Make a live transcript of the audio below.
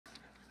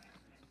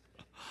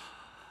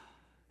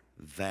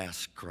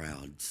vast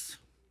crowds.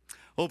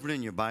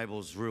 Opening your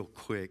Bibles real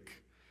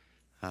quick.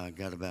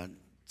 Got about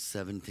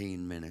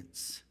 17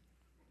 minutes.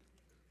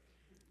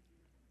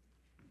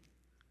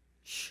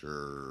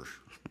 Sure.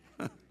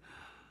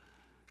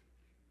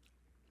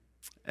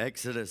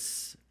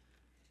 Exodus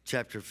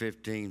chapter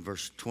 15,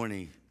 verse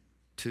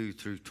 22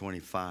 through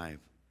 25.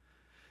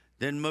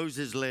 Then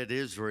Moses led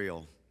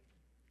Israel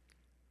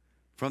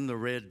from the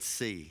Red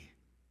Sea,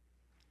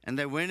 and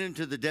they went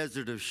into the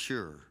desert of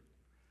Shur.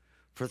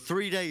 For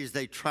 3 days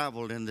they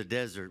traveled in the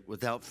desert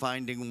without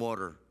finding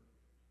water.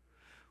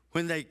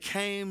 When they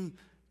came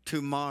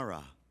to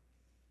Marah,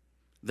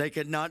 they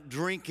could not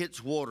drink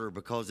its water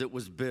because it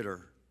was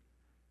bitter.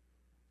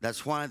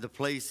 That's why the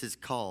place is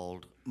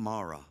called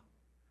Marah.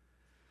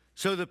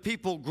 So the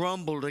people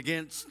grumbled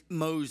against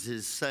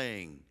Moses,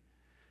 saying,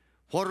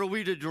 "What are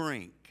we to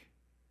drink?"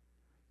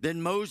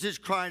 Then Moses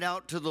cried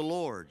out to the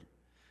Lord,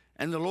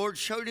 and the Lord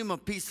showed him a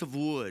piece of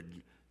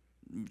wood.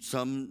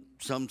 Some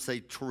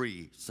say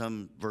tree,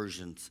 some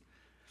versions.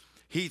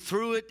 He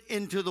threw it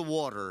into the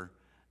water,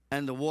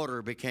 and the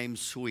water became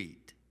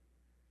sweet.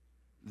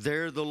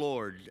 There the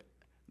Lord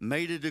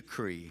made a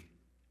decree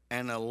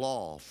and a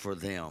law for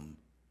them,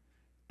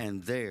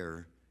 and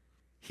there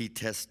he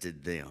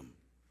tested them.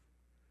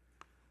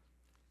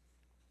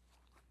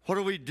 What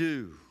do we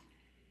do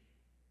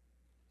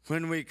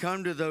when we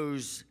come to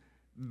those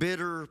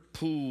bitter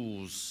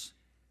pools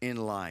in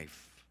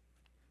life?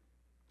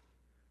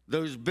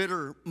 Those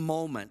bitter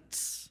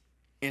moments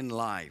in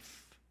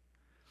life.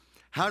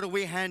 How do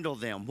we handle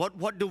them?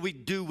 What do we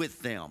do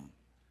with them?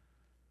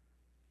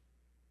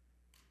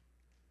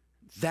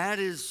 That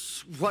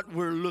is what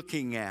we're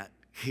looking at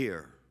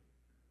here.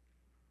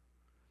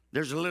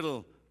 There's a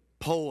little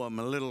poem,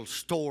 a little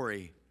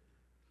story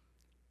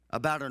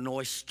about an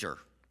oyster.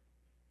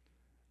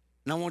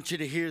 And I want you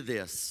to hear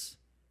this.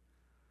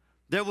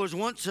 There was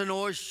once an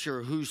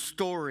oyster whose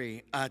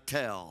story I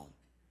tell,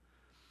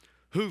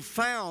 who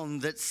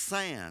found that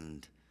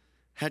sand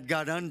had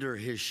got under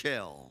his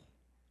shell.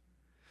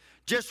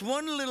 Just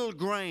one little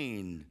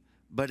grain,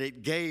 but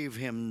it gave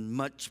him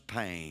much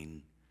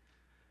pain.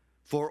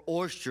 For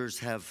oysters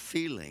have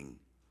feeling,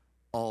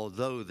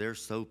 although they're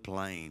so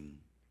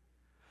plain.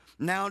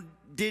 Now,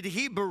 did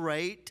he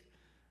berate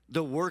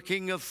the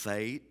working of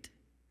fate,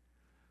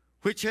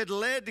 which had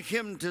led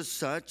him to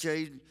such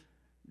a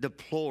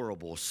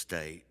deplorable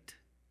state?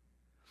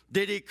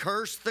 Did he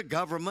curse the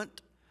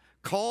government,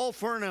 call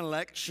for an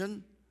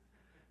election?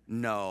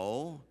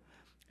 No.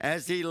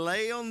 As he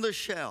lay on the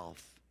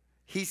shelf,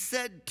 he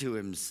said to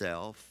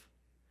himself,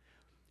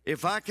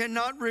 "If I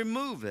cannot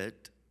remove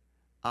it,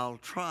 I'll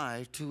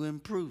try to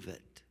improve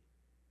it."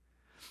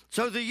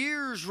 So the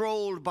years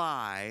rolled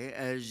by,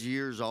 as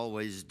years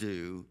always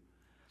do,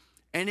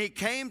 and he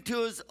came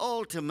to his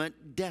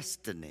ultimate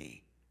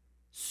destiny,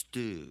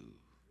 stew.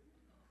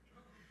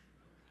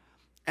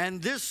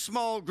 And this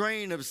small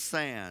grain of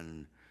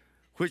sand,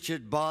 which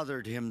had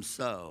bothered him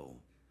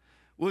so,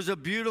 was a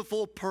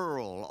beautiful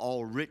pearl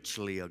all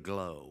richly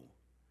aglow.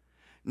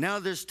 Now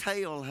this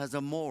tale has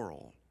a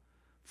moral,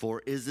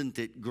 for isn't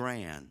it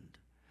grand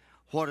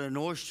what an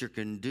oyster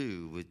can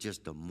do with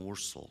just a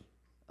morsel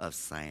of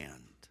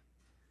sand?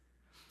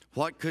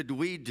 What could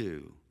we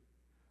do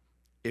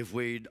if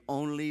we'd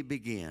only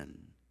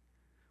begin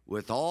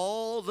with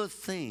all the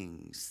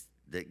things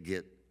that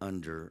get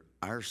under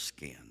our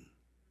skin?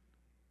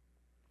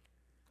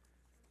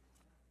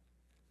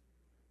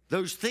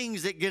 Those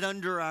things that get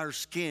under our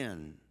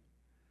skin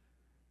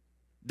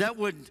that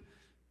would,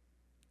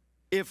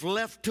 if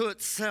left to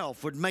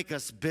itself, would make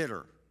us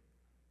bitter.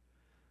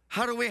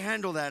 How do we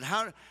handle that?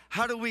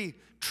 How do we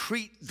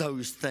treat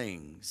those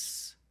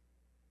things?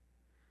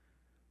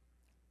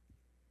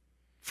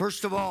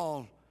 First of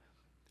all,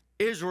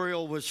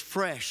 Israel was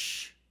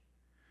fresh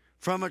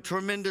from a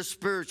tremendous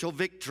spiritual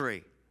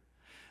victory.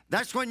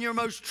 That's when your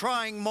most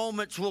trying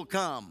moments will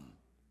come.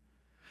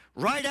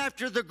 Right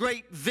after the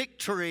great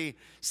victory,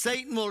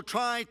 Satan will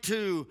try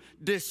to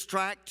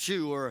distract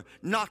you or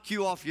knock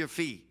you off your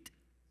feet.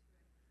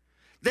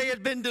 They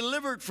had been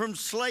delivered from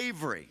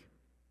slavery.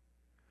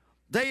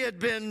 They had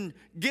been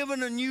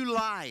given a new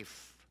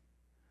life.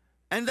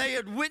 And they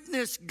had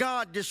witnessed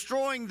God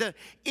destroying the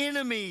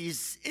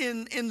enemies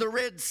in the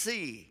Red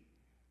Sea.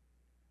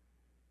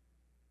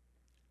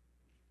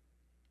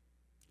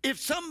 If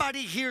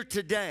somebody here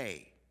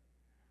today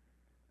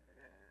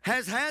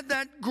has had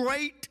that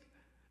great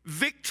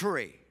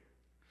victory,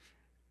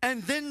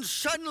 and then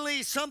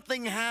suddenly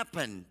something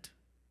happened,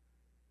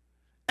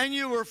 and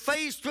you were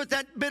faced with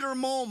that bitter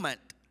moment,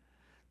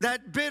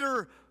 that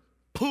bitter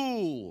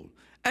pool,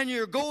 and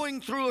you're going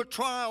through a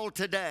trial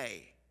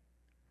today,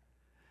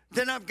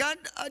 then I've got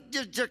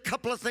just a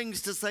couple of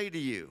things to say to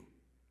you.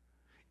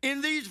 In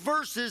these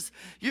verses,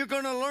 you're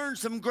going to learn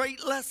some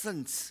great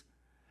lessons,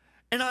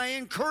 and I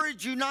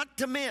encourage you not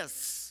to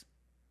miss.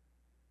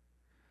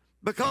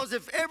 Because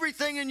if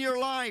everything in your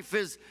life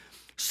is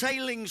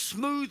sailing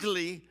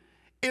smoothly,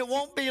 it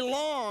won't be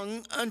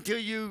long until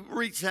you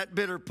reach that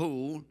bitter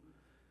pool.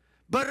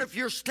 But if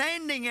you're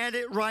standing at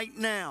it right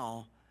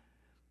now,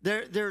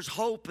 There's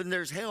hope and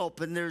there's help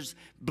and there's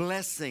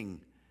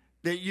blessing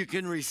that you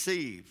can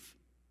receive.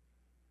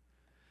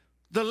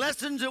 The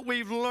lessons that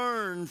we've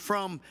learned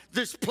from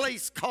this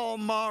place called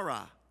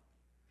Marah,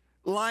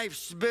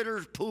 life's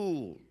bitter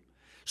pool,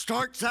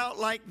 starts out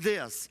like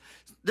this.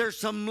 There's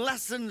some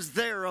lessons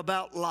there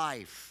about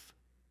life.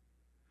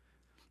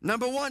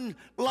 Number one,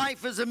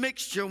 life is a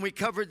mixture, and we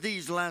covered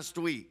these last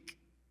week.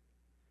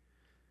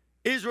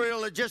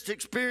 Israel had just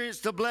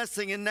experienced a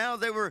blessing, and now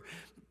they were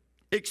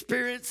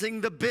experiencing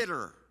the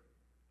bitter.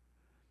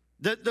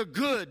 That the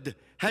good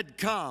had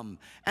come,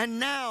 and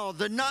now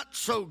the not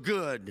so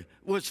good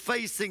was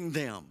facing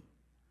them.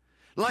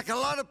 Like a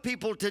lot of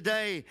people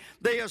today,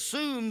 they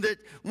assume that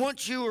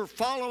once you are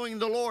following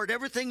the Lord,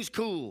 everything's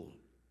cool,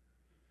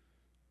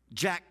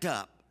 jacked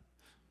up,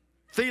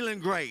 feeling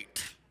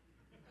great.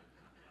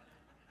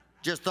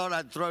 Just thought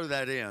I'd throw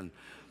that in.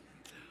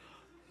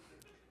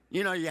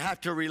 You know, you have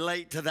to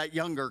relate to that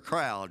younger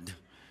crowd.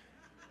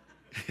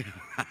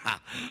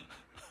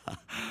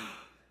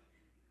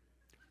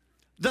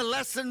 The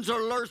lessons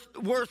are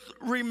worth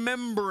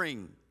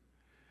remembering.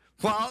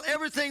 While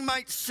everything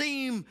might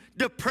seem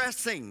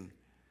depressing,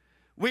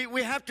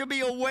 we have to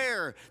be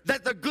aware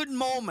that the good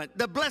moment,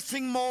 the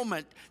blessing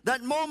moment,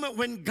 that moment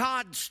when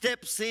God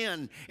steps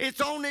in,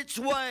 it's on its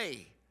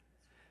way.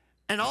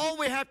 And all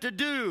we have to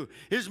do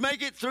is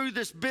make it through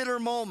this bitter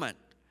moment.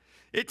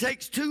 It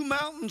takes 2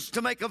 mountains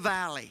to make a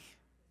valley.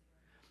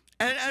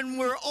 And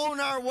we're on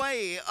our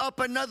way up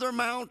another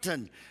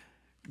mountain.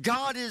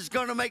 God is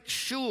going to make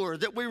sure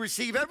that we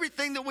receive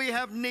everything that we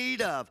have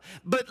need of.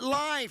 But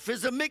life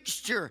is a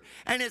mixture,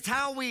 and it's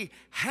how we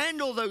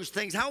handle those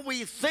things, how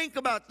we think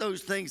about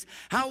those things,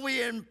 how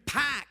we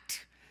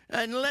impact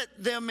and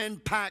let them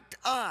impact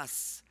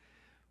us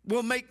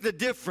will make the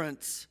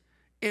difference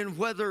in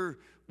whether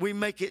we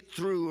make it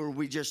through or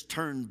we just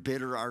turn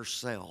bitter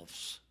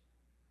ourselves.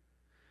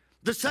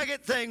 The second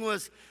thing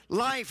was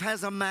life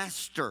has a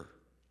master.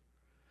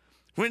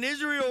 When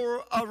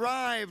Israel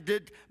arrived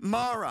at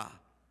Marah,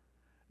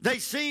 they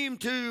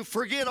seemed to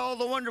forget all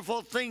the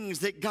wonderful things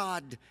that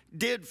God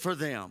did for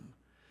them.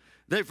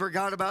 They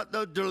forgot about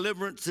the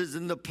deliverances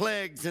and the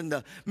plagues and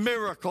the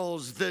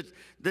miracles that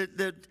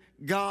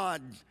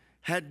God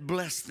had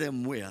blessed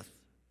them with.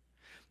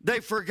 They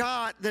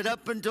forgot that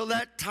up until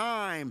that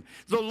time,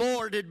 the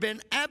Lord had been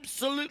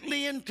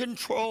absolutely in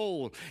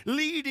control,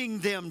 leading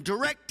them,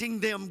 directing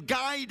them,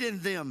 guiding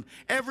them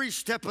every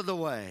step of the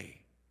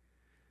way.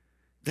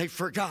 They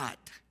forgot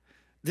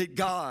that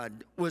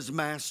God was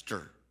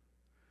master.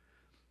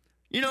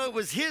 You know, it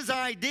was his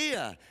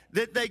idea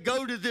that they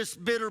go to this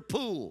bitter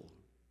pool.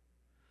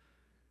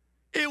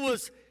 It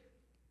was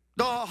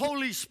the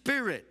Holy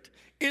Spirit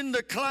in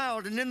the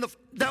cloud and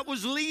that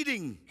was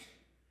leading.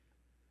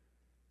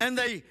 And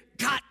they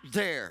got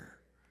there.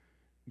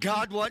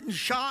 God wasn't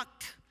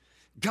shocked.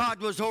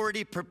 God was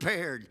already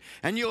prepared.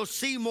 And you'll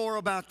see more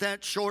about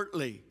that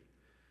shortly.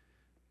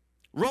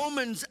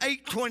 Romans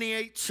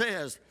 8:28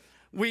 says,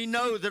 we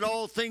know that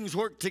all things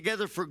work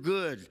together for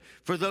good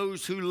for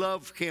those who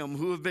love him,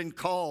 who have been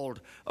called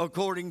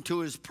according to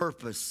his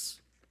purpose.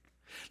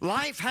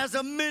 Life has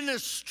a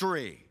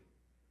ministry.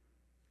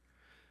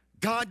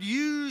 God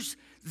used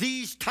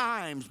these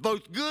times,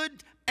 both good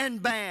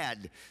and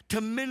bad,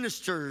 to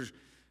minister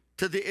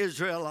to the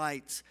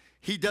Israelites.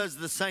 He does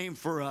the same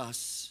for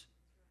us.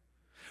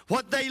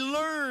 What they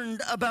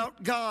learned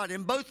about God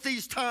in both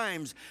these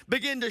times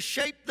began to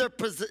shape their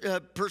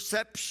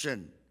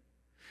perception,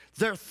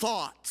 their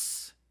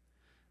thoughts,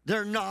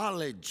 their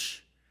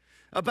knowledge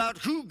about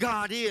who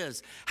God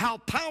is, how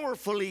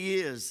powerful he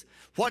is,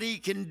 what he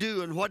can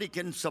do and what he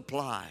can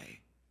supply.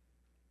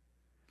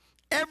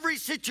 Every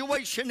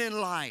situation in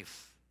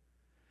life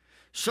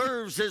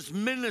serves as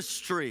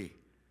ministry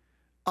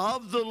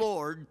of the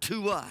Lord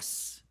to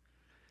us.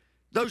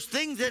 Those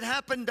things that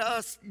happen to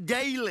us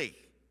daily,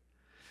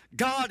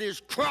 God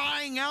is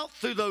crying out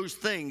through those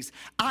things.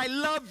 I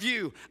love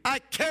you. I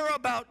care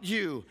about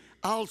you.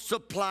 I'll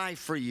supply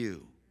for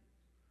you.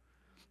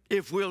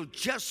 If we'll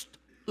just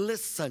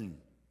listen,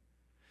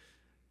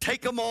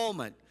 take a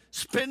moment,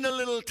 spend a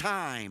little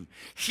time,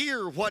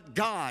 hear what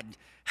God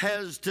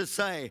has to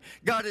say.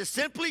 God is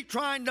simply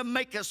trying to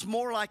make us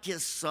more like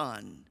his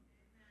son.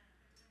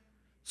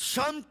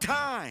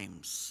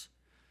 Sometimes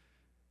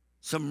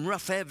some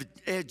rough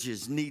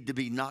edges need to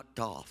be knocked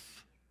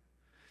off.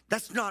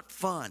 That's not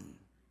fun.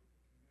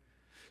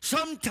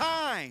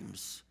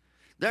 Sometimes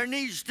there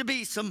needs to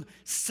be some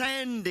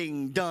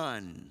sanding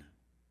done.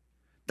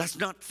 That's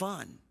not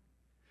fun.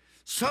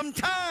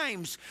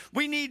 Sometimes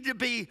we need to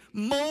be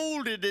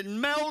molded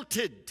and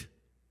melted.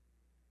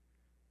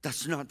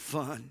 That's not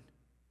fun.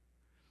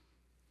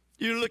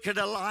 You look at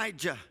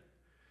Elijah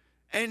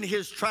and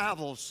his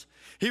travels.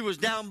 He was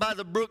down by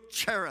the brook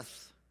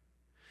Cherith.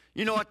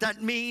 You know what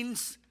that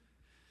means?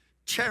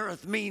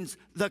 Cherith means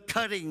the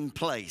cutting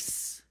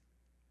place.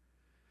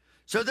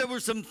 So there were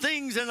some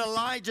things in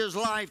Elijah's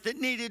life that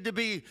needed to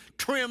be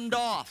trimmed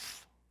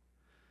off.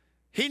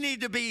 He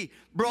needed to be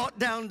brought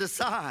down to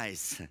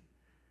size.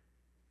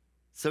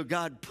 So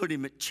God put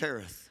him at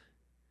Cherith.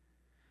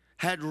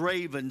 had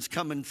ravens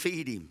come and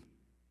feed him.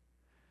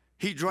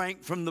 He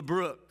drank from the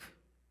brook.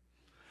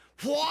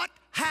 What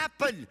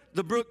happened?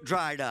 The brook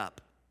dried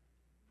up.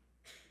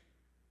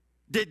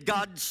 Did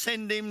God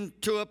send him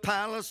to a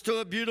palace, to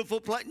a beautiful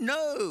place?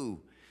 No.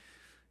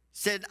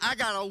 Said, I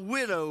got a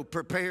widow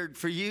prepared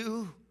for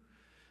you,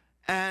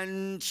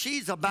 and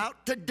she's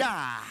about to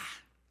die.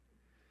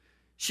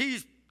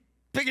 She's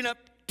picking up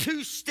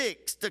 2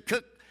 sticks to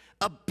cook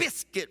a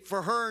biscuit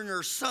for her and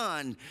her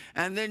son,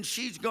 and then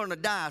she's going to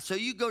die. So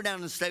you go down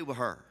and stay with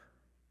her.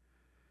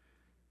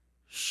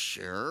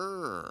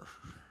 Sure.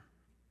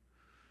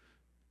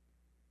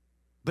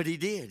 But he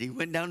did. He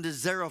went down to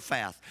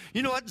Zarephath.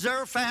 You know what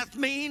Zarephath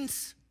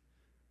means?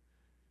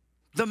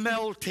 The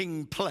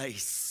melting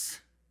place.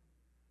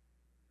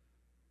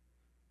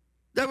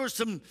 There was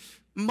some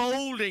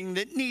molding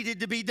that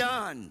needed to be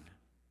done.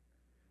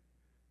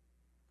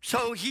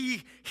 So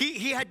he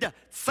had to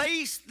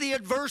face the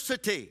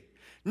adversity.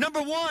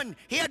 Number one,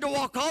 he had to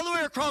walk all the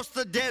way across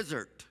the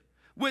desert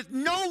with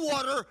no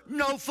water,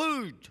 no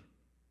food,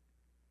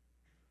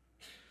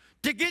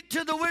 to get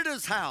to the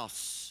widow's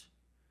house.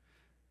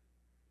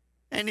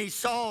 And he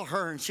saw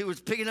her, and she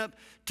was picking up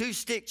 2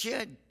 sticks. She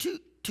had two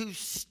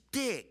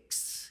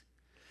sticks,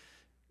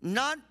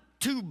 not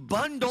 2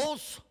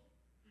 bundles,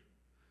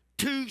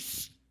 2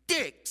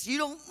 sticks. You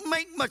don't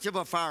make much of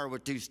a fire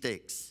with 2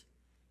 sticks.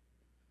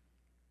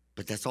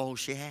 But that's all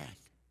she had.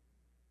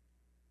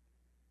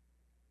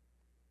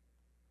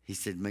 He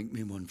said, make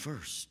me one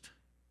first.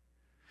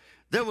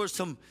 There was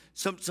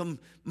some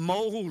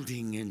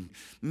molding and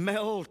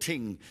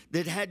melting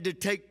that had to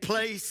take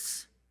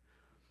place,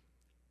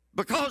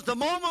 because the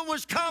moment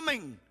was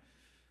coming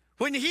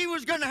when he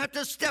was going to have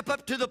to step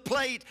up to the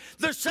plate.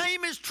 The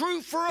same is true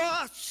for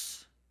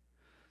us.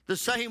 The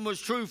same was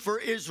true for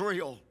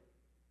Israel.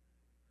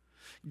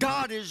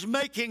 God is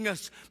making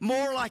us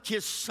more like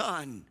his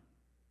son.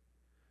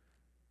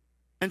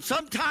 And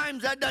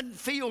sometimes that doesn't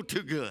feel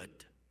too good.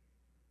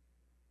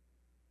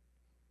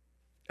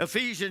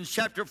 Ephesians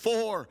chapter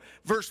 4,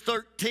 verse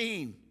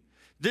 13.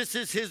 This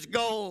is his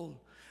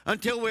goal,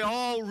 until we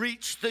all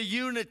reach the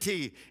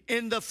unity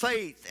in the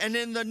faith and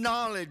in the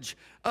knowledge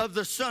of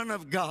the Son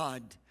of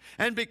God,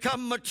 and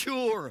become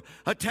mature,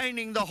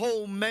 attaining the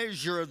whole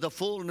measure of the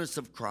fullness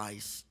of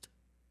Christ.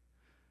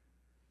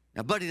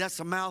 Now, buddy,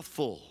 that's a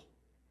mouthful.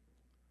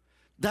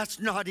 That's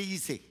not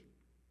easy.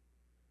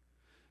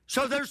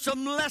 So there's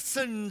some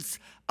lessons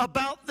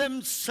about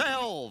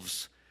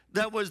themselves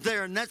that was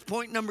there. And that's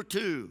point number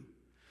 2.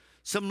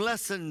 Some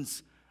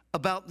lessons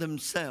about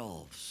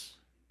themselves.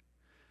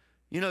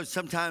 You know,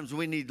 sometimes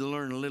we need to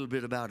learn a little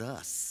bit about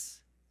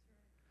us.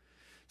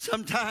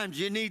 Sometimes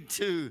you need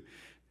to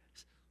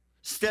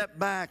step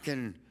back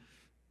and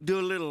do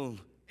a little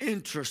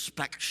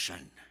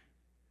introspection.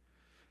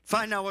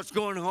 Find out what's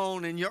going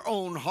on in your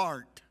own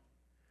heart.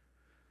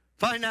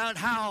 Find out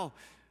how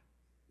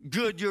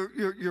good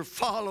you're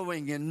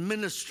following and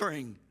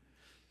ministering.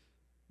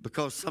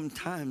 Because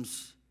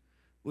sometimes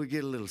we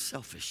get a little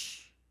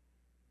selfish.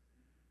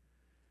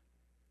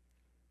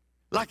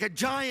 Like a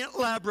giant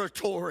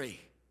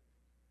laboratory.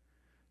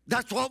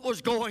 That's what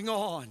was going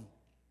on.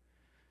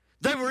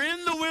 They were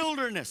in the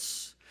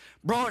wilderness,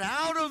 brought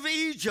out of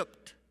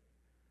Egypt,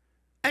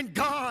 and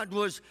God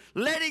was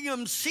letting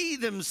them see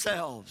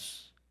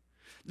themselves.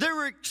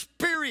 Their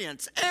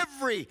experience,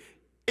 every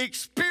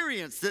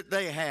experience that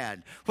they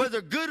had, whether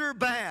good or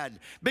bad,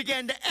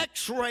 began to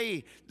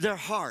x-ray their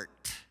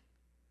heart,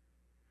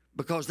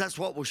 because that's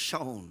what was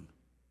shown.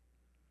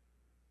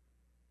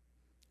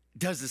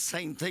 Does the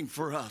same thing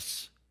for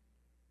us.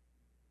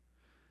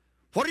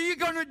 What are you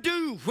going to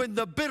do when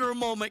the bitter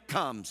moment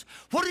comes?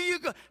 How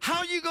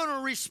are you going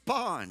to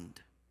respond?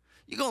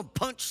 You going to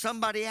punch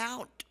somebody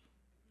out?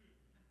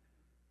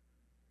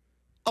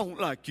 I don't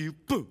like you,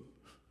 boom.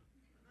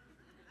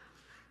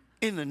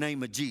 In the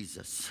name of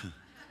Jesus.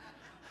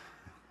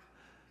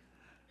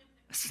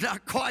 It's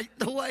not quite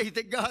the way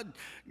that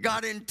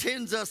God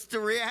intends us to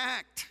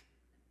react.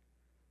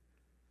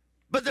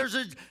 But there's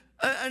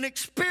an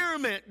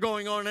experiment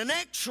going on, an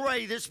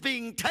x-ray that's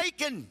being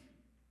taken,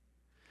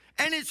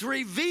 and it's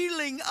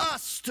revealing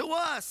us to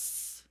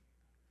us.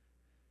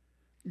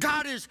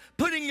 God is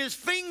putting his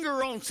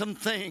finger on some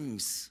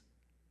things.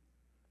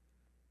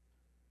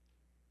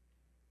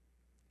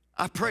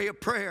 I pray a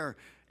prayer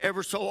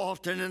ever so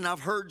often, and I've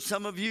heard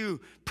some of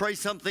you pray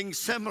something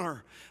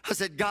similar. I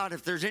said, God,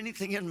 if there's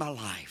anything in my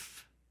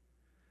life,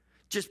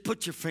 just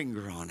put your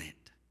finger on it.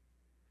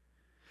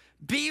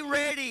 Be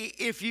ready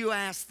if you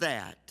ask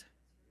that.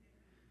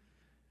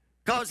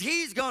 Because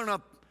he's going to,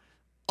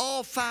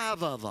 all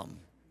 5 of them,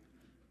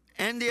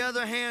 and the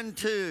other hand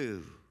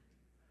too.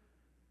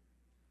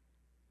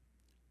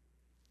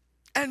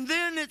 And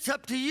then it's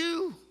up to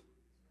you.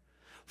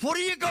 What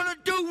are you going to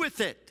do with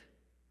it?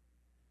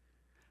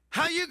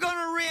 How are you going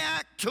to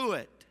react to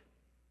it?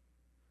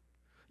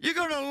 You're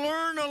going to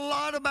learn a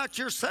lot about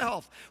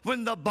yourself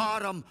when the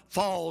bottom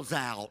falls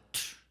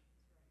out.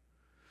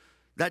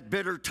 That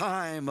bitter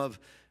time of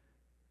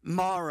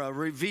Mara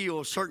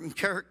reveals certain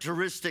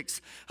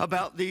characteristics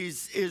about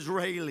these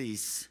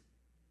Israelis.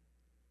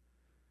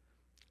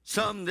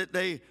 some that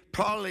they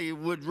probably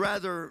would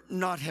rather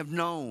not have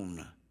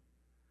known.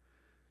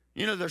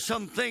 You know, there's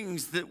some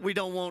things that we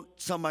don't want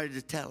somebody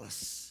to tell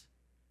us.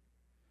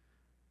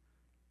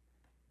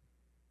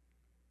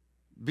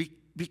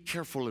 Be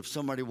careful if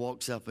somebody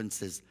walks up and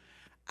says,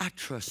 I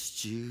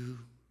trust you.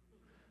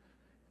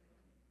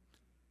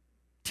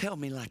 Tell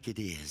me like it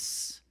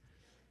is.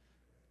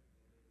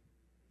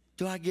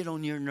 Do I get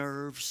on your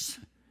nerves?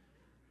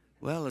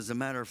 Well, as a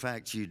matter of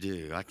fact, you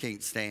do. I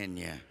can't stand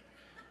you.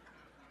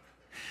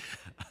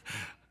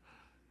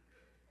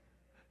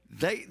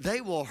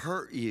 They will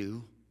hurt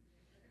you.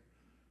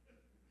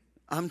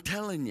 I'm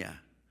telling you.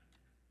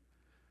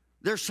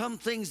 There's some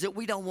things that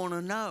we don't want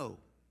to know.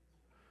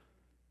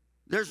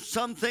 There's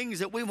some things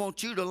that we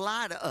want you to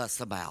lie to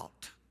us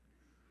about.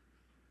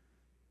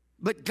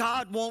 But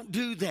God won't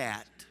do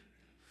that.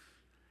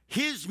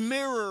 His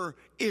mirror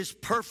is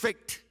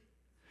perfect.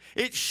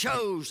 It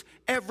shows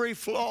every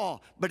flaw,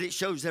 but it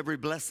shows every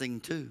blessing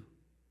too.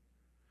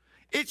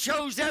 It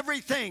shows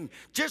everything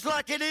just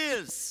like it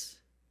is.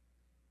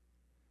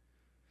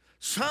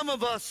 Some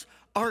of us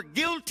are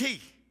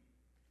guilty,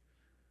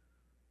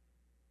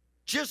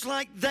 just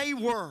like they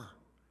were,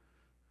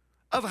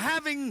 of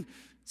having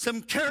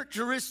some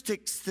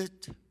characteristics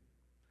that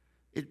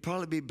it'd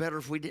probably be better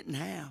if we didn't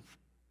have.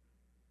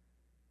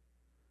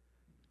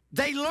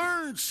 They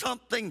learned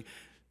something.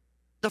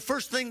 The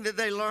first thing that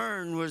they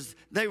learned was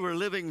they were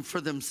living for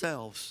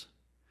themselves.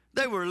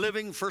 They were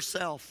living for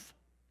self.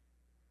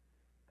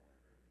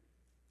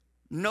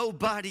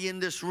 Nobody in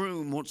this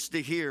room wants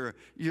to hear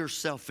you're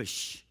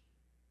selfish.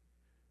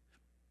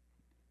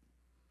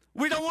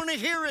 We don't want to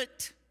hear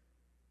it.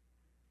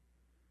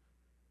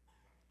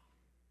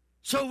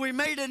 So we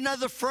made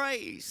another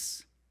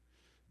phrase.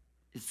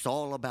 It's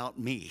all about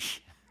me.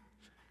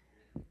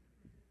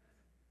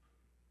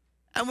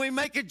 And we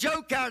make a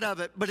joke out of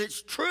it, but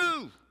it's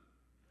true.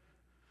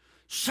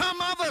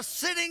 Some of us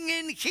sitting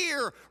in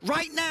here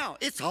right now,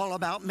 it's all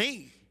about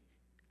me.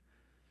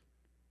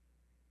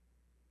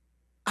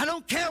 I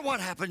don't care what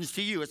happens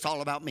to you, it's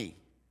all about me.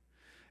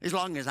 As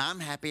long as I'm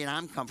happy and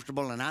I'm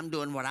comfortable and I'm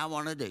doing what I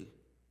want to do.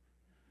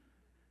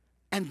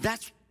 And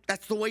that's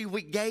the way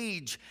we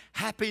gauge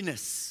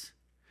happiness.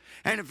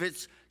 And if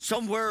it's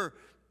somewhere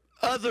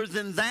other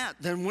than that,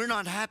 then we're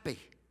not happy.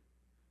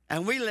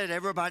 And we let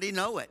everybody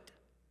know it.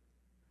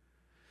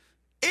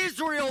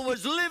 Israel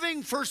was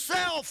living for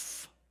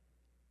self.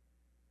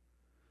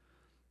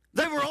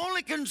 They were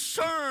only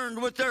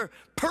concerned with their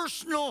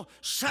personal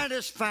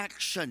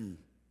satisfaction.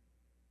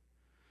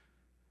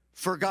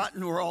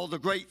 Forgotten were all the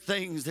great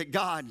things that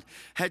God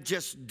had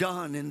just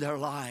done in their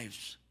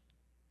lives.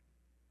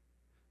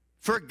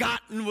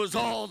 Forgotten was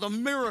all the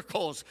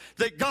miracles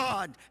that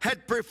God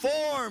had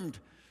performed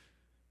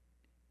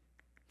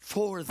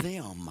for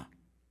them.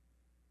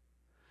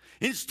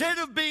 Instead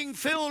of being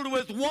filled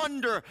with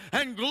wonder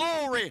and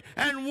glory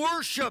and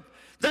worship,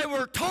 they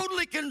were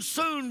totally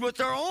consumed with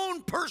their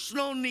own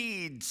personal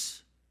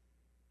needs.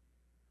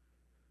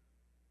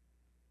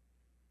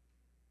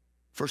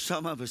 For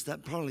some of us,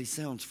 that probably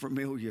sounds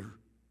familiar.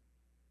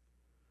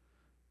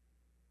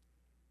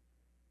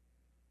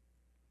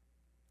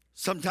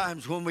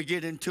 Sometimes when we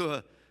get into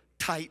a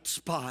tight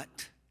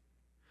spot,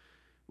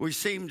 we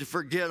seem to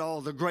forget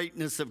all the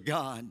greatness of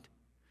God.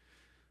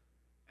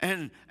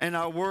 And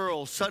our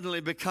world suddenly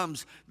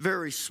becomes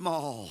very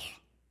small.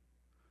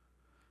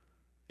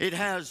 It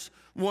has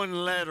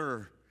one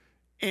letter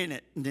in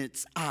it, and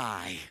it's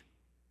I.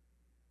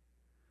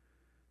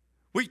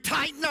 We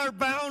tighten our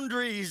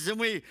boundaries and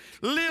we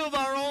live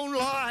our own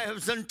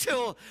lives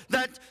until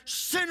that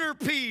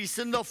centerpiece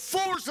and the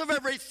force of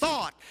every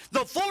thought,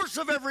 the force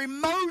of every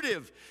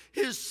motive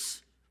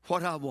is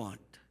what I want.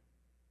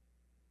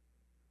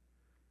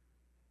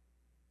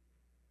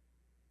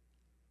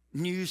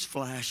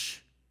 Newsflash.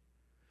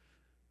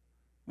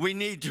 We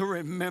need to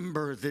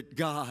remember that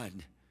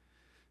God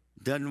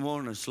doesn't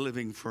want us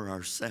living for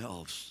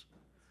ourselves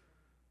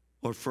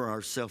or for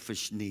our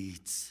selfish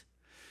needs.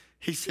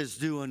 He says,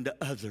 do unto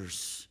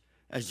others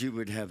as you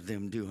would have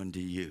them do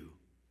unto you.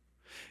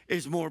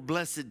 It's more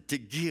blessed to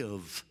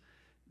give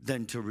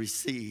than to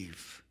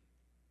receive.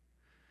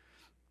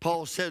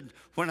 Paul said,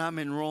 when I'm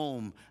in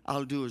Rome,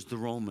 I'll do as the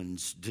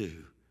Romans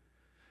do.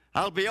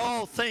 I'll be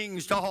all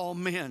things to all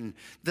men,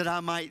 that I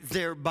might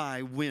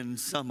thereby win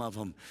some of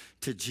them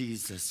to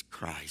Jesus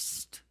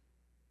Christ.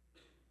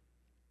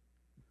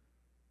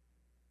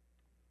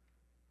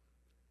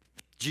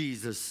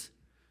 Jesus,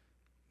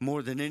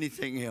 more than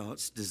anything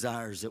else,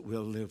 desires that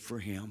we'll live for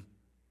him,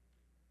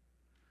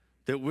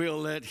 that we'll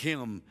let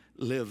him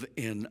live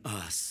in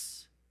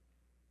us.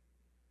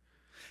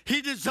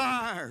 He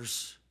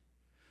desires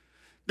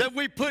that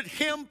we put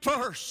him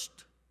first.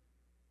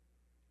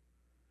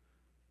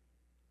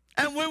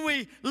 And when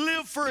we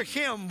live for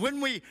him,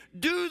 when we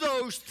do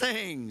those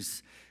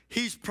things,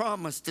 he's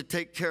promised to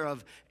take care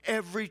of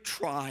every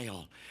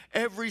trial,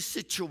 every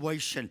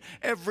situation,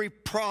 every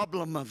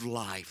problem of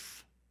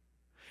life,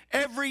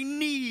 every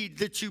need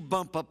that you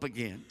bump up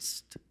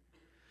against.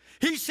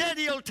 He said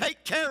he'll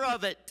take care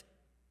of it.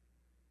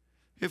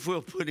 if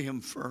we'll put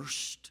him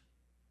first.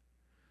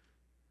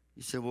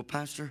 You say, well,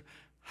 Pastor,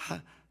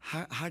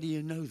 how do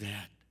you know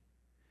that?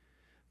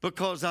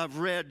 Because I've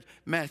read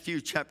Matthew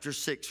chapter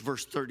 6,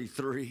 verse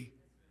 33.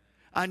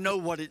 I know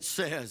what it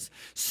says.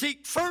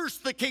 Seek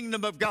first the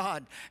kingdom of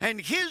God and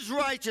his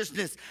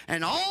righteousness,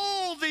 and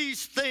all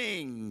these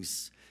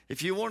things.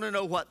 If you want to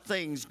know what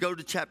things, go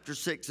to chapter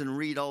 6 and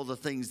read all the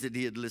things that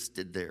he had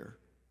listed there.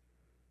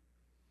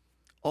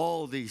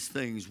 All these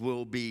things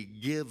will be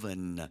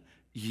given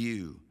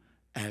you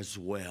as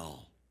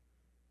well.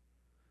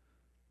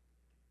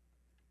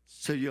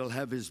 So you'll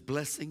have his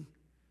blessing,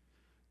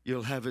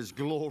 you'll have his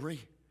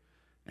glory,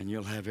 and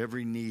you'll have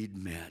every need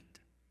met.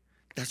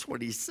 That's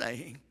what he's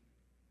saying.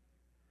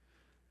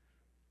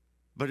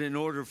 But in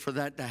order for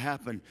that to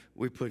happen,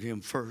 we put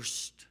him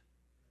first,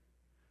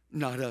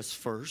 not us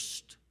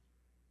first.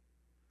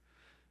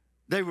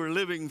 They were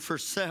living for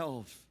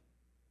self.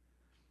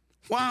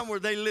 Why were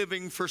they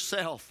living for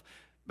self?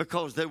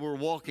 Because they were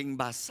walking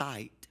by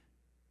sight.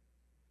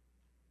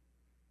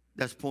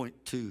 That's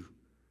point 2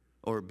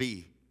 or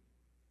B.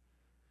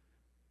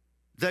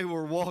 They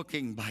were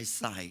walking by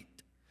sight.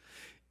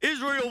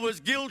 Israel was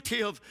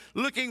guilty of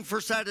looking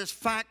for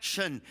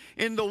satisfaction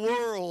in the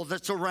world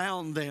that's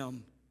around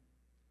them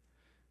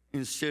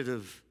instead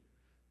of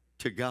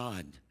to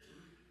God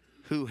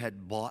who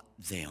had bought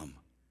them.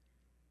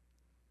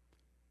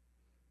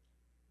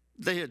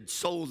 They had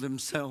sold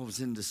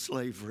themselves into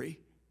slavery.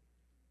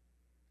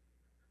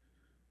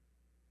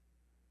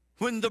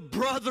 When the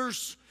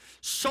brothers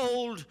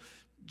sold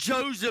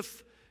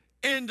Joseph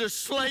into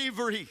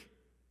slavery,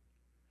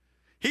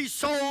 they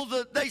sold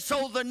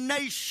the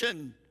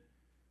nation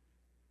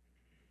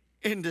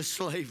into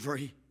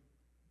slavery.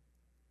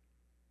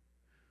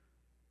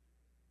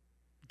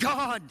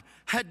 God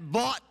had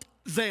bought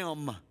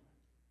them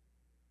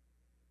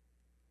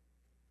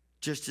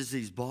just as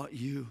he's bought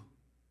you.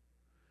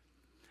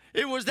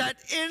 It was that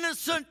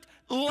innocent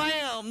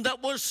lamb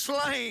that was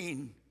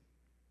slain,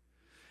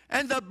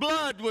 and the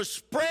blood was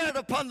spread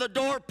upon the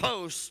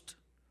doorpost,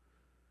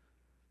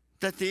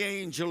 that the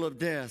angel of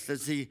death,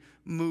 as he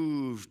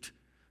moved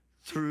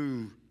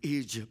through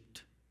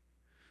Egypt,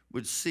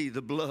 would see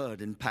the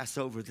blood and pass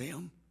over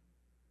them.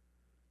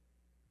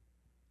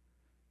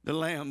 The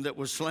lamb that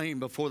was slain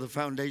before the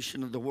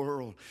foundation of the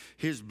world,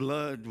 his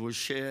blood was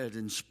shed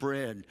and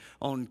spread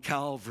on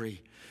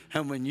Calvary.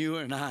 And when you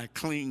and I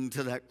cling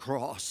to that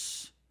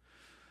cross,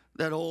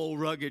 that old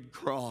rugged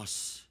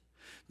cross,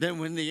 then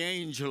when the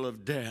angel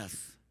of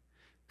death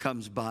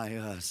comes by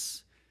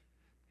us,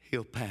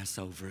 he'll pass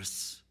over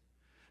us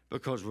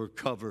because we're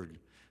covered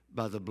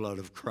by the blood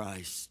of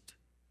Christ.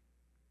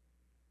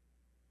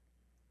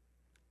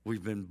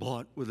 We've been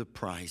bought with a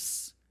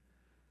price,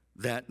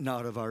 that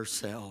not of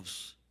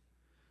ourselves.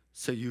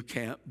 So you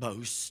can't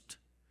boast.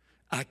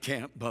 I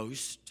can't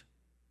boast.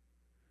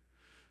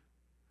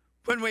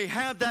 When we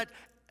have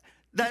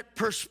that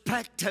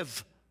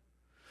perspective,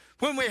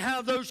 when we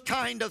have those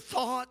kind of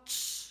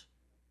thoughts,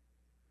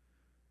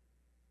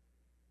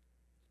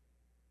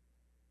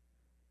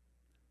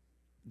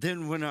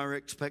 then when our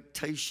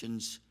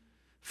expectations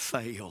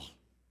fail,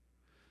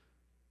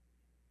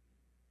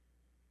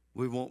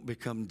 we won't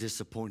become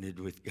disappointed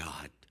with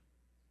God.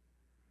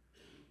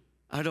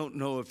 I don't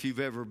know if you've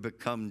ever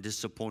become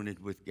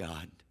disappointed with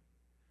God.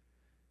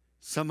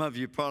 Some of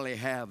you probably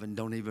have and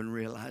don't even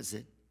realize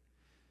it.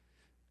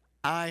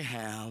 I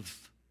have.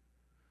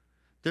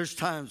 There's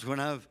times when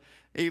I've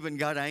even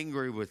got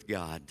angry with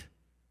God.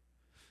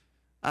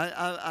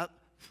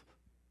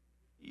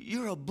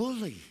 You're a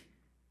bully.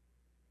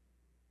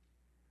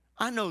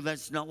 I know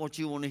that's not what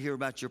you want to hear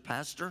about your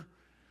pastor.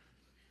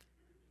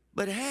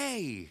 But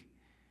hey,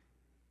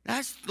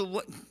 that's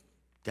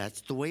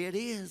the way it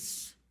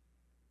is.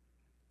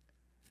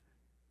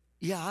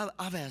 Yeah,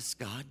 I've asked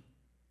God,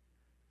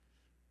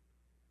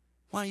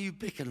 why are you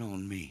picking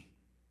on me?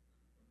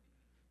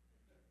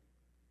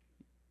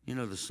 You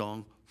know the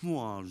song,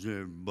 why is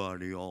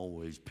everybody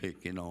always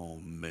picking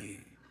on me?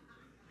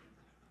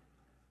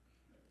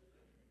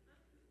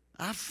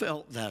 I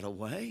felt that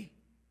way.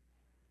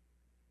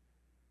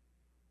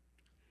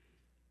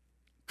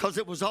 Because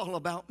it was all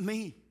about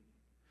me.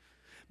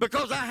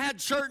 Because I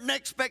had certain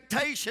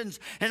expectations,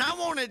 and I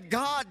wanted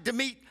God to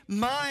meet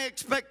my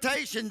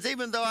expectations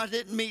even though I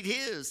didn't meet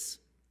his.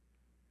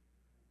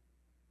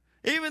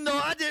 Even though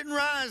I didn't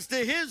rise to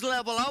his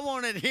level, I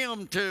wanted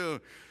him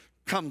to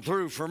come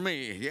through for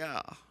me,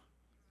 yeah.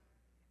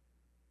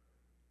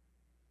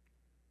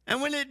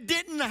 And when it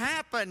didn't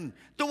happen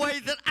the way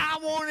that I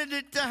wanted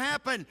it to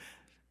happen,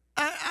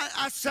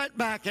 I sat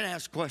back and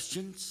asked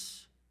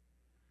questions,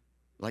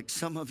 like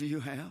some of you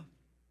have.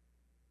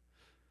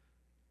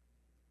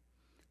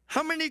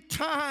 How many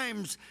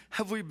times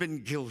have we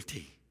been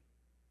guilty?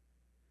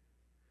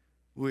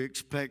 We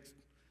expect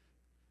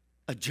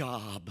a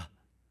job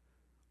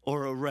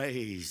or a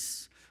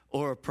raise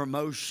or a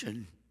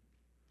promotion.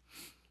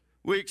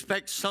 We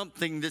expect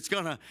something that's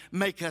going to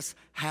make us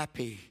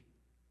happy.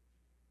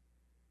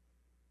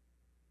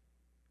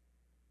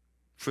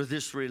 for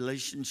this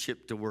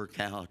relationship to work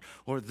out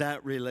or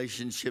that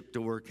relationship to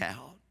work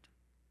out.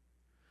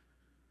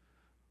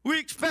 We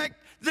expect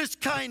this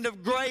kind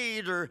of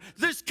grade or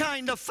this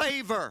kind of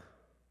favor.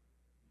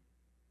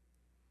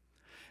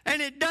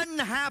 And it doesn't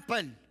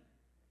happen.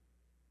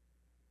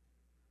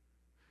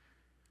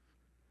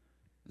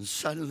 And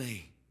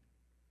suddenly,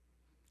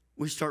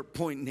 we start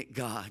pointing at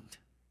God.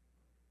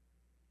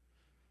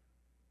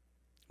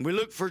 We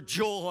look for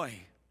joy.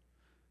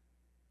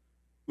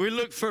 We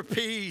look for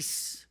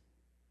peace.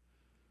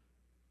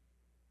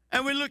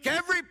 And we look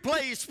every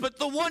place but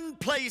the one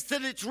place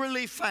that it's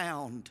really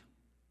found.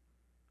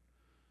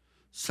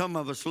 Some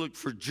of us look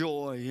for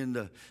joy in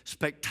the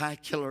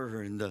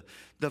spectacular and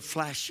the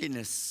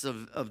flashiness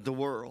of the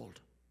world.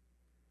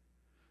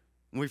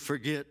 We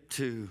forget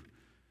to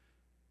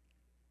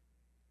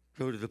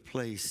go to the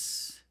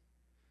place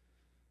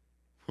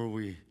where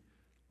we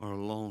are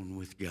alone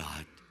with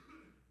God.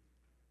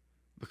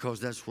 Because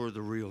that's where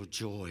the real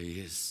joy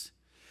is.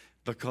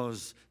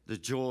 Because the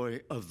joy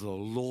of the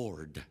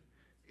Lord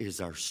is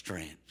our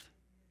strength.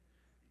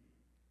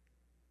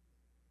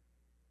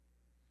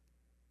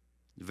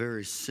 The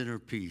very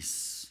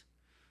centerpiece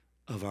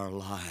of our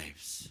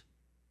lives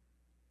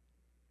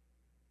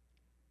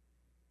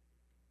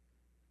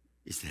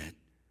is that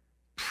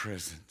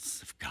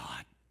presence of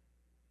God.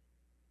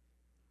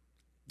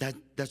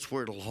 That's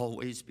where it'll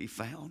always be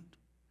found.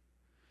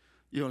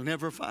 You'll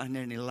never find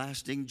any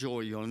lasting joy.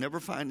 You'll never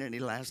find any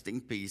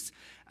lasting peace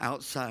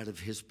outside of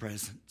His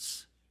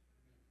presence.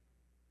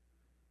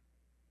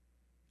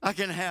 I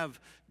can have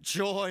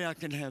joy. I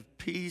can have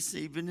peace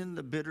even in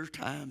the bitter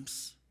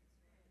times.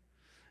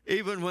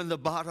 Even when the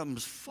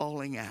bottom's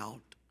falling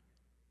out.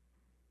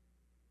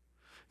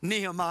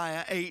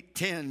 Nehemiah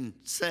 8:10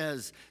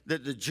 says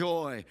that the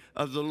joy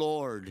of the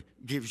Lord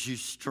gives you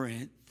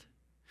strength.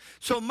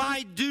 So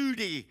my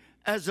duty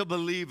as a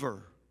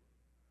believer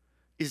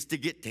is to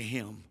get to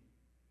Him.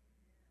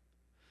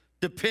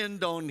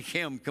 Depend on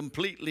Him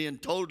completely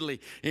and totally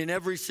in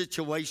every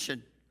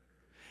situation.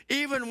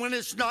 Even when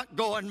it's not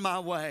going my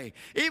way.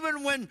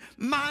 Even when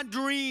my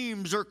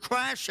dreams are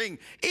crashing.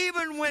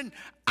 Even when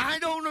I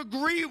don't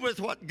agree with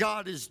what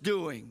God is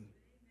doing.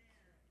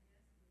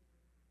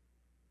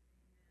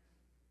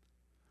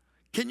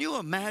 Can you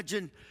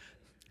imagine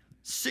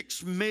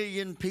 6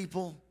 million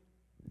people?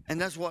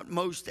 And that's what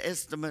most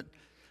estimate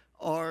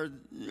are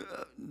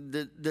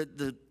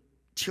the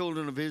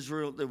children of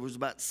Israel. There was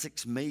about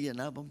 6 million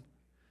of them.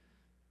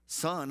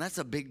 Son, that's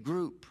a big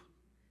group.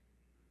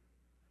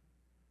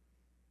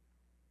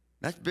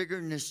 That's bigger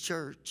than this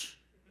church.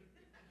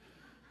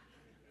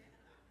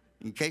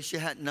 In case you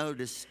hadn't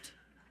noticed.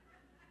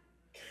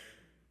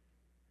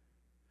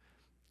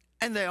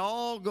 And they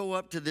all go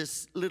up to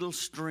this little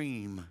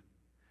stream.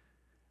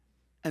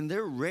 And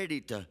they're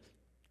ready to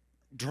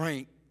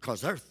drink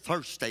because they're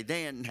thirsty.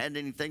 They hadn't had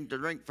anything to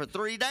drink for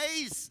 3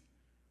 days.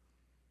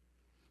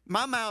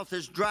 My mouth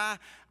is dry.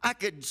 I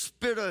could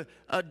spit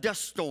a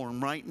dust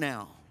storm right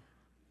now.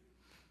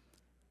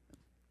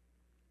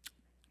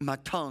 My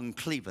tongue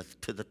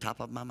cleaveth to the top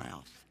of my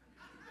mouth.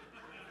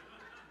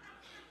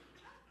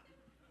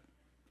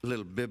 A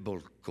little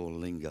biblical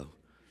lingo.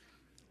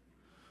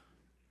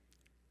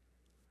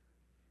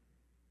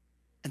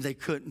 And they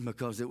couldn't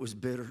because it was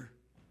bitter.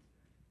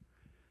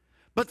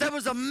 But there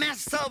was a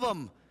mess of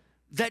them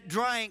that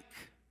drank.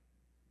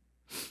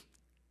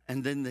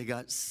 And then they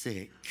got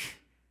sick.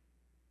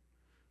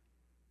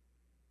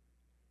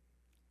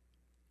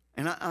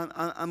 And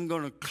I'm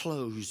going to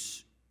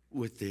close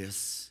with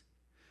this.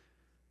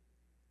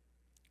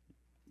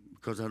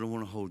 Because I don't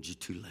want to hold you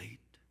too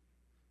late.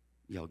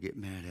 Y'all get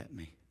mad at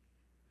me.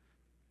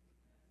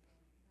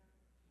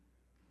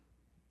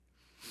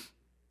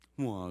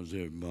 Why is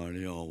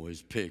everybody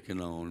always picking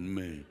on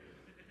me?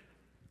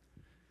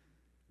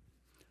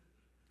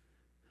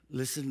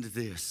 Listen to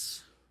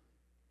this.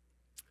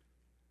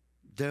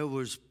 There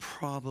was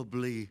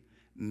probably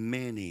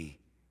many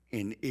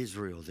in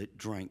Israel that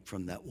drank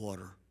from that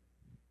water.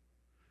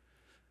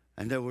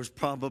 And there was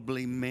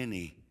probably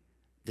many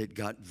that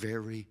got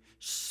very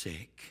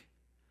sick.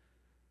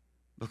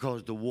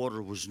 Because the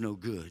water was no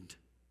good.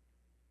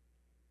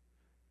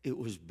 It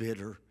was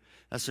bitter.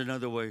 That's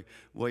another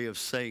way of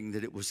saying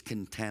that it was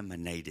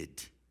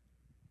contaminated.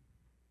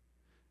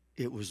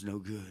 It was no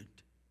good.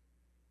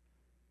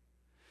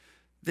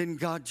 Then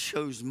God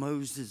shows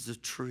Moses a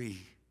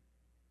tree.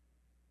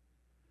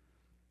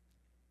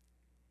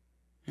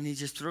 And He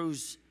just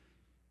throws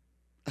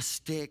a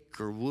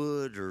stick or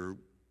wood or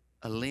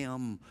a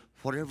limb,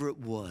 whatever it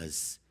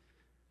was,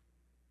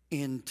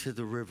 into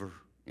the river,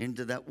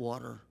 into that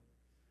water.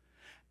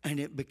 And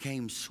it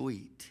became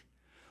sweet.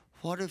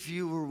 What if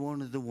you were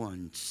one of the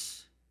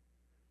ones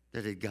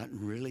that had gotten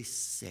really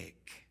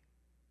sick?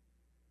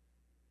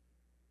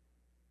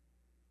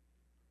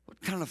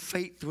 What kind of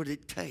faith would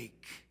it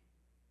take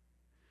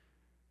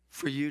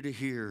for you to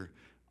hear,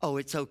 oh,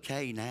 it's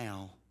okay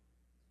now?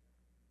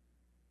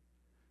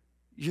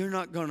 You're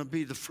not going to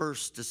be the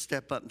first to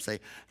step up and say,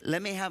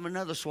 let me have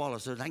another swallow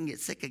so that I can get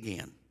sick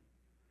again.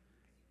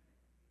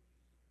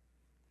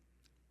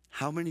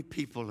 How many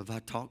people have I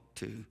talked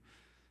to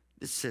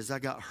that says, I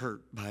got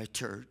hurt by a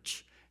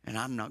church and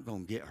I'm not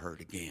going to get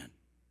hurt again?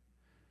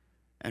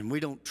 And we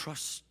don't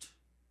trust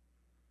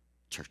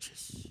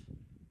churches.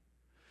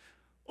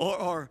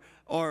 Or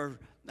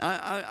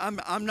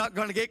I'm not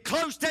going to get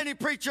close to any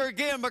preacher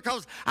again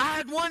because I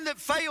had one that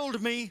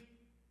failed me.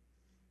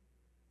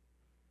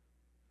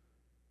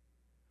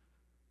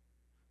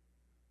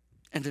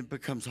 And it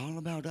becomes all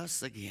about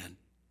us again.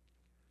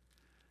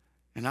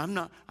 And I'm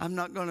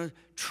not going to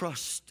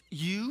trust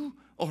you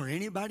or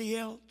anybody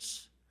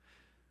else.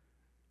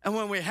 And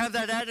when we have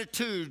that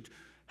attitude,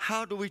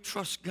 how do we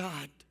trust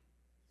God?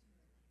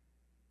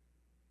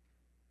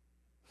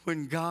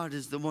 When God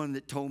is the one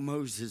that told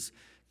Moses,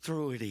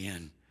 throw it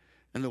in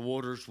and the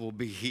waters will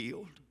be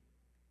healed.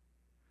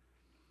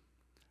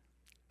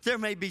 There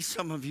may be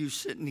some of you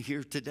sitting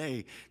here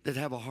today that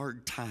have a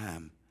hard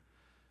time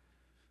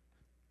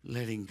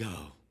letting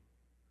go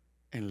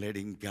and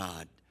letting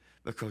God,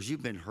 because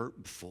you've been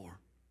hurt before.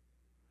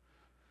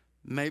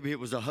 Maybe it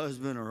was a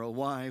husband or a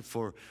wife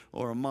or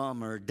a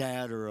mom or a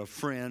dad or a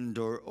friend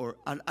or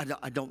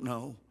I don't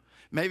know.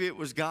 Maybe it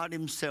was God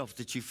himself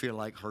that you feel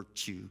like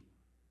hurt you.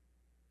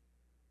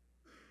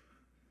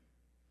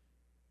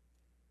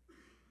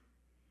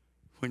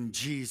 When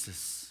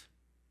Jesus,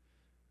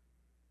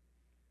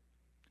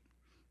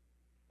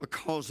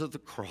 because of the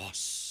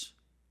cross,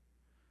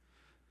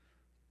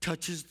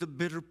 touches the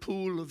bitter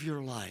pool of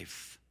your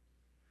life,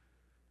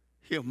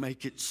 he'll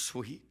make it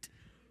sweet.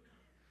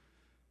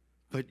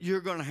 But you're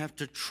going to have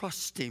to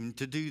trust him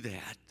to do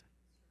that.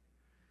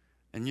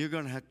 And you're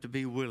going to have to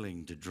be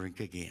willing to drink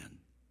again.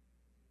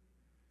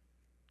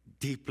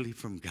 Deeply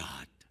from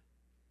God.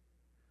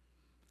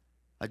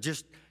 I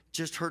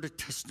just heard a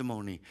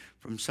testimony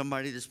from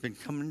somebody that's been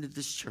coming to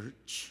this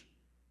church.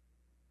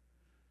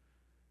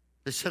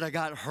 They said, I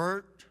got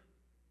hurt.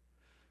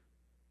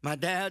 My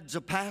dad's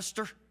a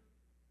pastor.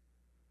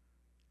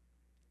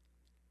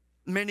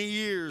 Many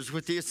years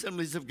with the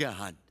Assemblies of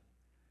God.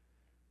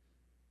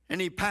 And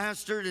he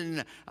pastored,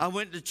 and I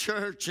went to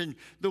church, and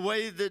the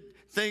way that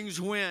things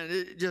went,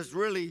 it just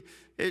really,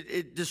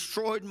 it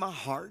destroyed my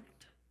heart.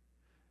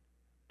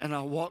 And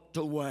I walked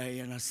away,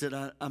 and I said,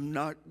 I'm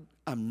not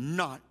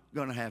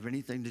going to have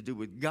anything to do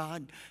with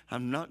God.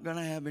 I'm not going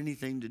to have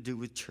anything to do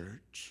with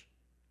church.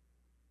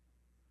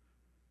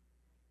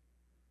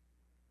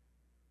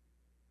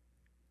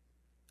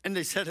 And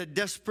they said a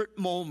desperate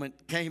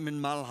moment came in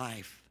my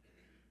life.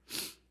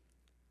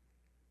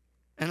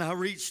 And I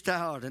reached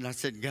out and I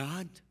said,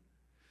 God,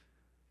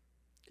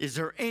 is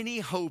there any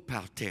hope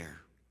out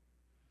there?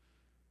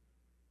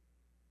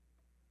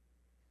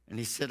 And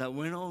he said, I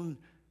went online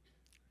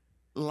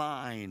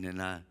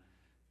and I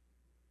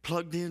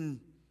plugged in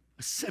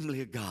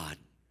Assembly of God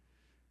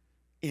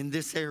in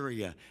this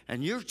area.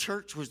 And your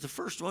church was the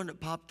first one that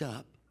popped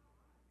up.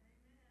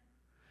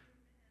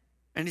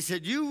 And he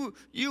said, you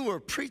were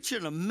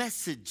preaching a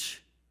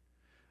message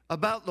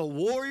about the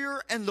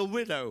warrior and the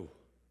widow.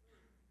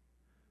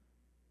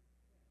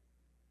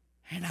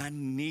 And I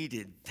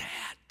needed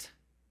that.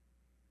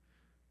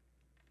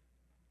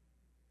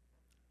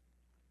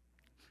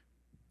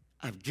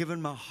 I've given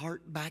my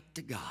heart back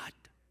to God.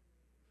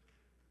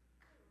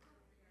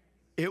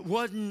 It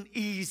wasn't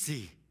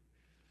easy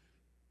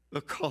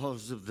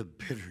because of the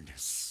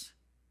bitterness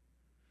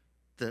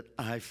that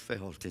I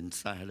felt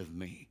inside of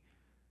me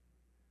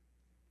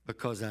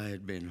because I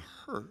had been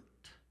hurt.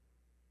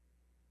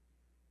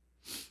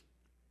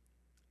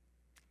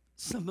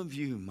 Some of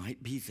you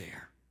might be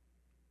there.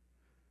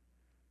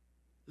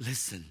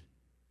 Listen,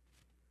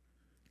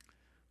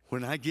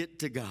 when I get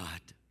to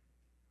God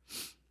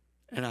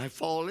and I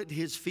fall at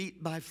his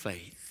feet by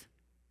faith,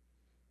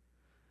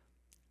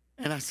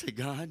 and I say,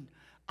 God,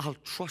 I'll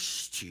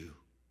trust you.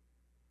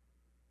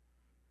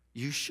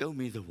 You show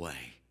me the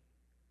way.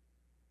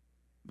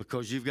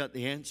 Because you've got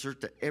the answer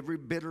to every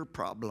bitter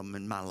problem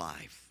in my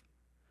life.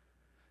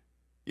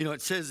 You know,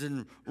 it says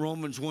in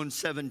Romans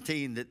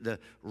 1:17 that the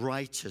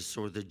righteous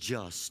or the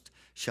just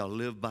shall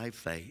live by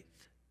faith.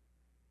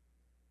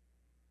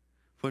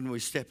 When we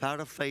step out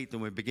of faith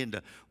and we begin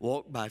to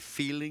walk by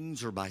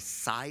feelings or by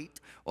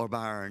sight or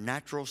by our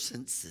natural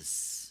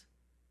senses,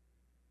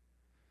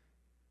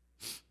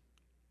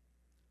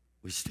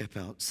 we step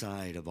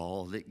outside of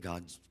all that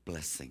God's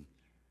blessing.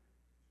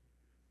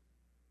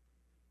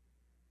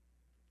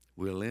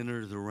 We'll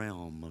enter the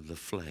realm of the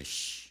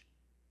flesh,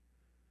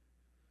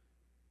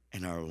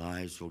 and our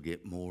lives will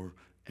get more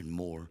and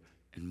more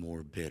and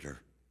more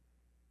bitter.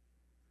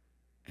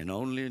 And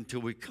only until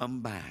we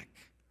come back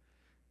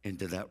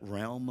into that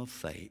realm of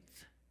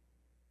faith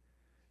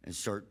and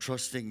start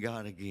trusting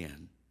God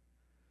again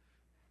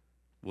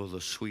will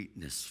the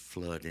sweetness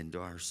flood into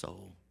our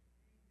soul.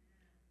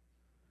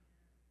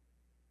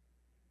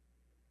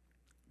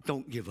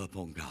 Don't give up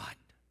on God.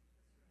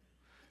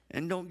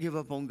 And don't give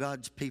up on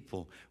God's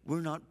people. We're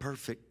not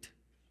perfect.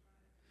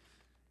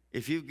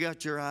 If you've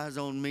got your eyes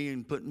on me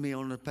and putting me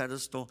on a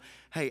pedestal,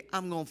 hey,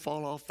 I'm going to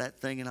fall off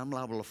that thing and I'm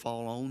liable to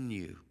fall on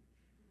you.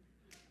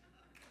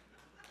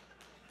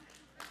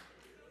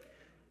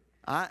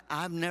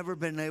 I've never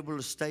been able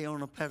to stay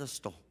on a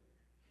pedestal.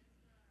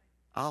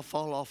 I'll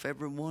fall off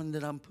every one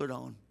that I'm put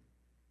on.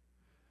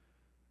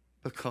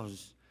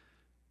 Because,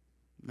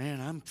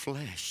 man, I'm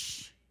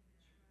flesh.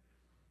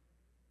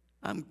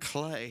 I'm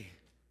clay.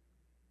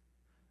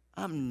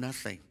 I'm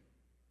nothing.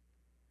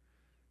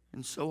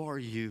 And so are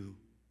you.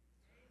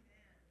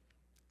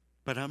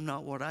 But I'm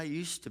not what I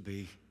used to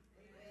be.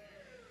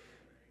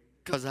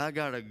 Because I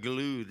got a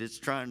glue that's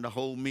trying to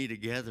hold me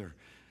together.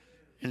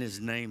 And his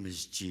name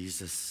is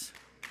Jesus.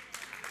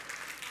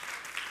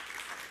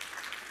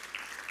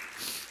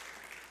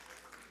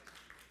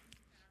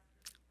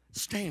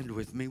 Stand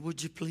with me,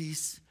 would you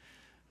please?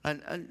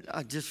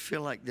 I just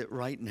feel like that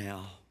right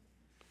now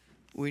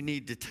we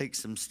need to take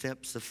some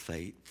steps of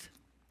faith.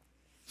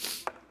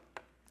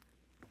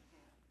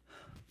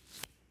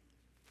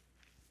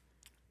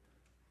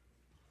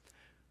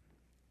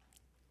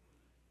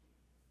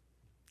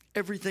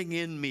 Everything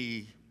in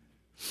me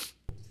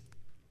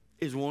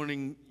is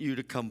wanting you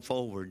to come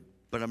forward,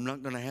 but I'm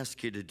not going to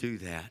ask you to do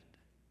that.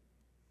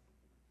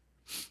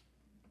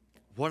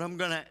 What I'm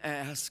going to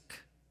ask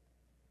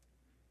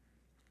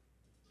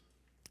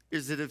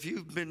is that if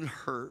you've been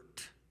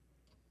hurt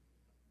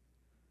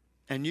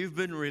and you've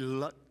been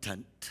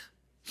reluctant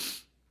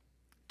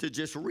to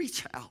just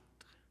reach out,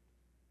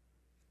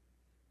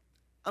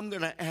 I'm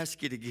going to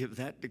ask you to give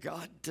that to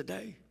God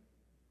today.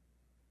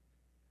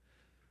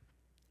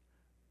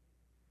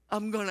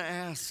 I'm going to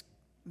ask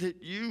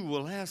that you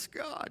will ask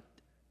God.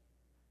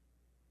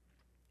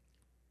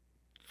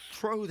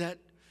 Throw that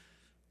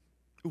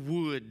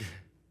wood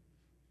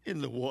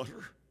in the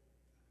water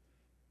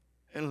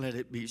and let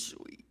it be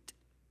sweet.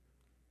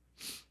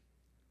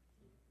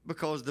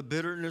 Because the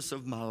bitterness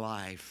of my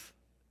life,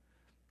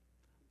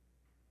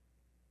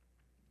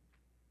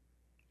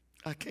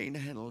 I can't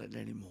handle it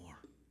anymore.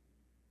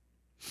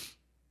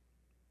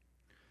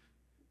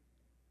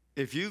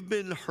 If you've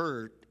been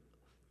hurt,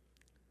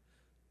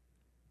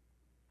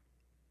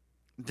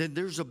 then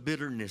there's a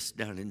bitterness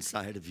down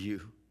inside of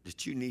you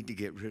that you need to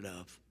get rid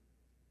of.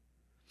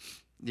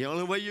 The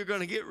only way you're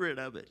going to get rid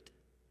of it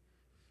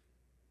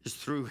is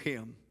through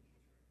him.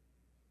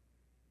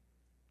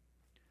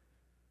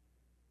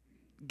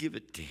 Give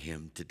it to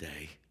him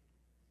today.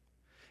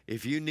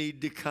 If you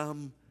need to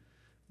come,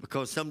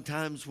 because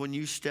sometimes when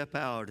you step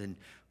out and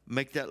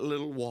make that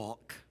little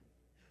walk,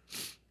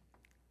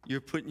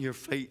 you're putting your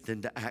faith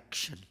into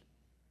action.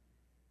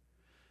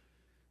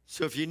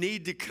 So if you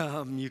need to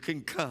come, you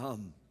can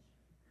come.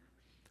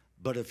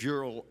 But if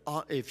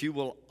you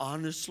will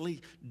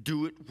honestly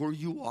do it where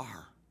you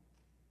are,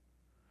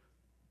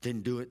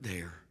 then do it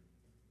there.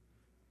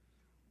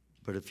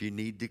 But if you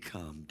need to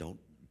come,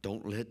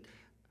 don't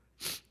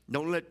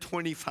let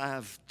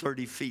 25,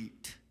 30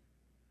 feet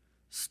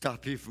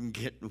stop you from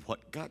getting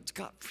what God's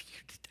got for you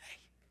today.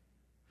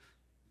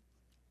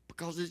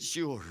 Because it's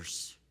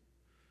yours.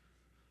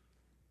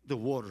 The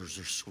waters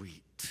are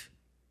sweet.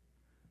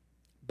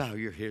 Bow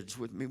your heads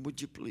with me,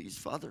 would you please,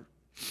 Father?